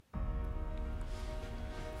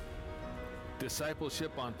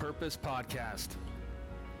Discipleship on Purpose podcast.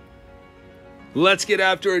 Let's get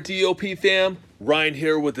after it, DOP fam. Ryan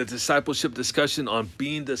here with a discipleship discussion on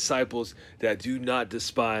being disciples that do not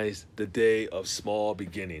despise the day of small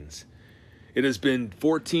beginnings. It has been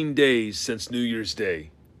 14 days since New Year's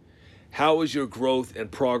Day. How is your growth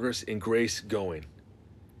and progress in grace going?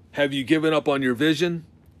 Have you given up on your vision,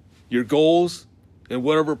 your goals, and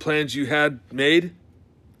whatever plans you had made?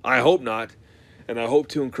 I hope not, and I hope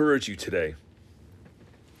to encourage you today.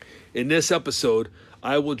 In this episode,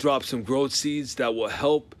 I will drop some growth seeds that will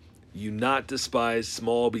help you not despise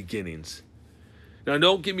small beginnings. Now,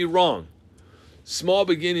 don't get me wrong. Small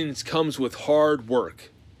beginnings comes with hard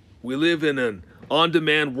work. We live in an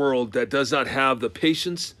on-demand world that does not have the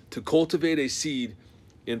patience to cultivate a seed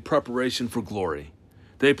in preparation for glory.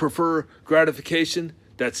 They prefer gratification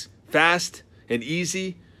that's fast and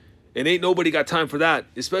easy, and ain't nobody got time for that,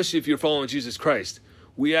 especially if you're following Jesus Christ.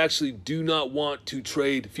 We actually do not want to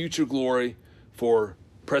trade future glory for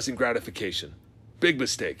present gratification. Big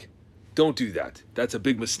mistake. Don't do that. That's a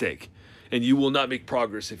big mistake. And you will not make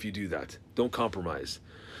progress if you do that. Don't compromise.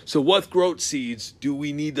 So what growth seeds do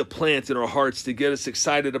we need to plant in our hearts to get us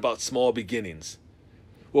excited about small beginnings?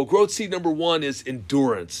 Well, growth seed number one is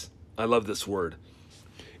endurance. I love this word.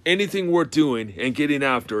 Anything worth doing and getting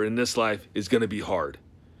after in this life is going to be hard.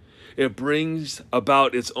 It brings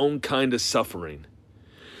about its own kind of suffering.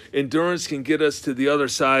 Endurance can get us to the other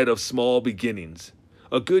side of small beginnings.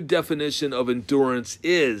 A good definition of endurance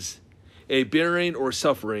is a bearing or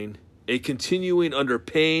suffering, a continuing under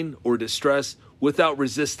pain or distress without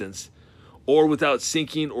resistance, or without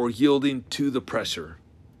sinking or yielding to the pressure.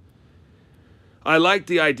 I like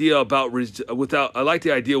the idea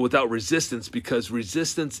without resistance because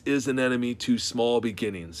resistance is an enemy to small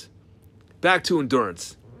beginnings. Back to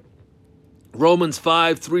endurance. Romans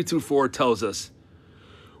 5:3-4 tells us,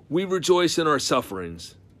 "We rejoice in our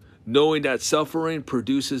sufferings, knowing that suffering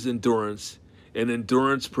produces endurance, and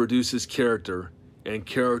endurance produces character, and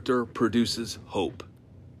character produces hope."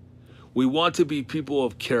 We want to be people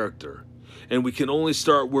of character, and we can only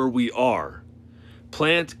start where we are.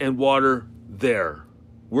 Plant and water there.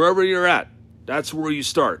 Wherever you're at, that's where you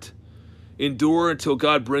start. Endure until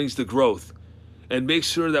God brings the growth, and make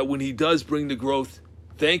sure that when He does bring the growth,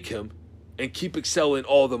 thank Him, and keep excelling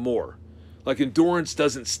all the more. Like endurance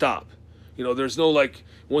doesn't stop. You know, there's no like,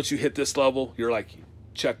 once you hit this level, you're like,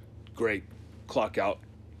 check, great, clock out,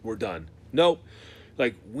 we're done. No,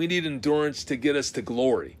 like we need endurance to get us to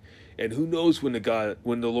glory. And who knows when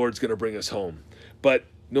the Lord's going to bring us home. But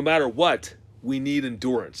no matter what, we need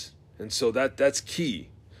endurance. And so that's key.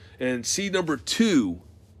 And seed number two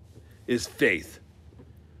is faith.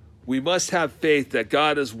 We must have faith that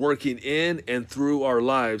God is working in and through our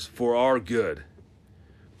lives for our good.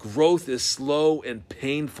 Growth is slow and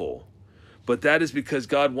painful, but that is because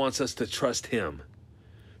God wants us to trust Him.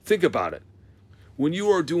 Think about it. When you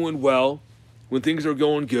are doing well, when things are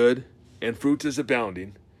going good, and fruit is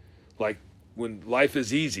abounding, like when life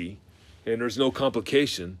is easy and there's no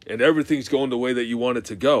complication and everything's going the way that you want it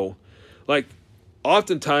to go, like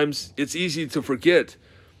oftentimes it's easy to forget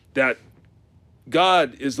that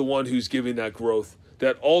God is the one who's giving that growth,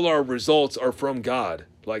 that all our results are from God.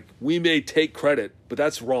 Like we may take credit, but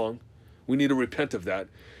that's wrong. We need to repent of that.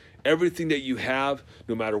 Everything that you have,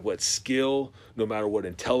 no matter what skill, no matter what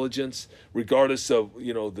intelligence, regardless of,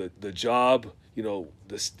 the job,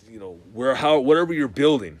 whatever you're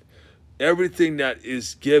building, everything that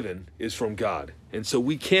is given is from God. And so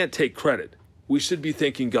we can't take credit. We should be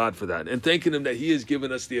thanking God for that and thanking Him that He has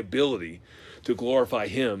given us the ability to glorify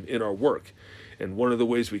Him in our work. And one of the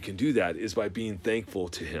ways we can do that is by being thankful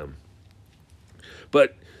to Him.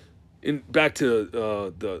 But back to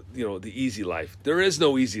the easy life. There is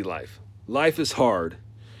no easy life. Life is hard.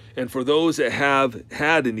 And for those that have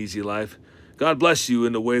had an easy life, God bless you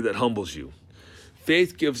in a way that humbles you.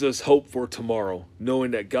 Faith gives us hope for tomorrow,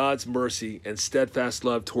 knowing that God's mercy and steadfast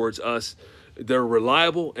love towards us, they're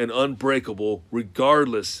reliable and unbreakable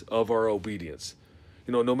regardless of our obedience.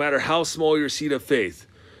 No matter how small your seed of faith,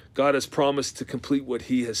 God has promised to complete what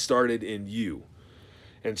He has started in you.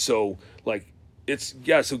 And so,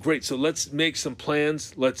 so great. So let's make some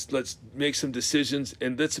plans. Let's make some decisions,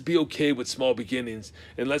 and let's be okay with small beginnings,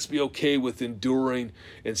 and let's be okay with enduring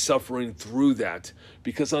and suffering through that,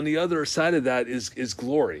 because on the other side of that is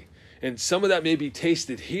glory. And some of that may be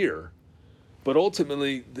tasted here, But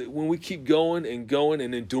ultimately, when we keep going and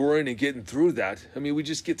enduring and getting through that, I mean, we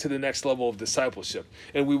just get to the next level of discipleship.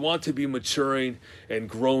 And we want to be maturing and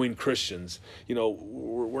growing Christians. You know,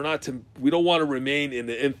 we don't want to remain in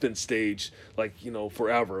the infant stage, like, you know,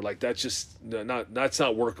 forever. Like, that's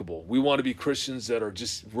not workable. We want to be Christians that are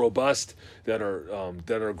just robust, that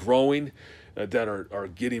are growing, that are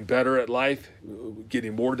getting better at life,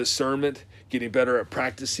 getting more discernment, getting better at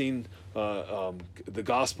practicing the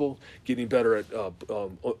gospel, getting better at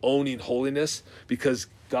owning holiness, because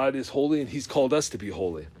God is holy and he's called us to be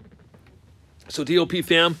holy. So DOP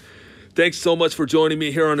fam, thanks so much for joining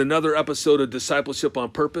me here on another episode of Discipleship on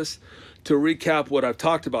Purpose. To recap what I've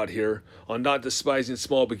talked about here on not despising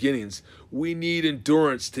small beginnings, we need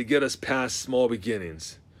endurance to get us past small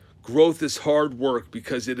beginnings. Growth is hard work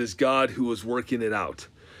because it is God who is working it out.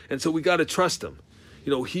 And so we got to trust him.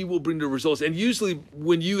 You know, he will bring the results. And usually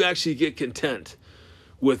when you actually get content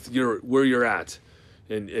with where you're at,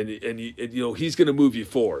 and you know, he's going to move you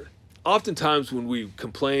forward. Oftentimes when we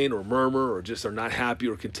complain or murmur or just are not happy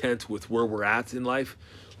or content with where we're at in life,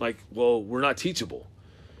 like, well, we're not teachable.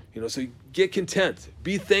 You know, so get content.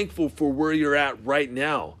 Be thankful for where you're at right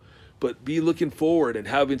now, but be looking forward and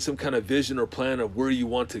having some kind of vision or plan of where you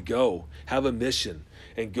want to go. Have a mission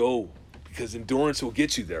and go, because endurance will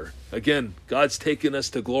get you there. Again, God's taking us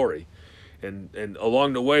to glory. And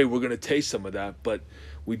along the way, we're going to taste some of that, but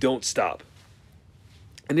we don't stop.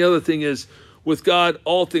 And the other thing is, with God,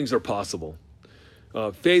 all things are possible.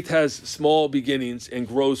 Faith has small beginnings and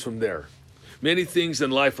grows from there. Many things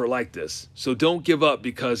in life are like this. So don't give up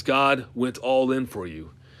because God went all in for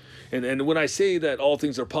you. And when I say that all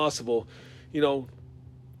things are possible, you know,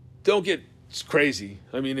 don't get crazy.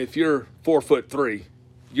 I mean, if you're 4'3",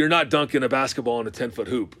 you're not dunking a basketball in a 10-foot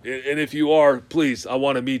hoop. And if you are, please, I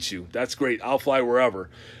want to meet you. That's great. I'll fly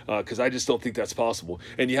wherever, because I just don't think that's possible.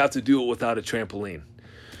 And you have to do it without a trampoline.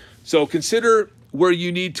 So consider where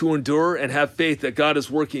you need to endure and have faith that God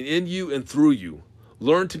is working in you and through you.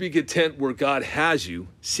 Learn to be content where God has you.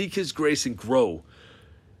 Seek his grace and grow.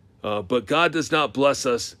 But God does not bless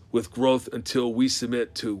us with growth until we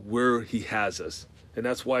submit to where he has us. And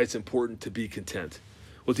that's why it's important to be content.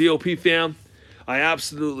 Well, DOP fam, I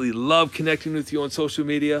absolutely love connecting with you on social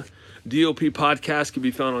media. DOP Podcast can be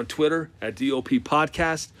found on Twitter at DOP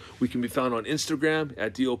Podcast. We can be found on Instagram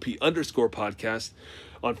at DOP_podcast.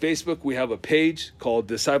 On Facebook, we have a page called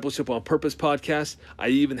Discipleship on Purpose Podcast. I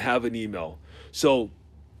even have an email. So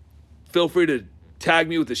feel free to tag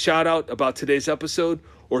me with a shout out about today's episode,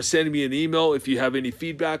 or send me an email if you have any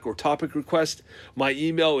feedback or topic request. My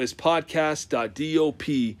email is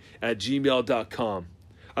podcast.dop@gmail.com.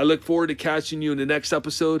 I look forward to catching you in the next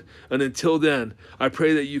episode. And until then, I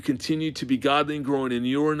pray that you continue to be godly and growing in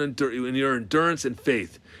your endurance and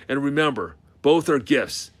faith. And remember, both are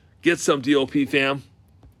gifts. Get some, DOP fam.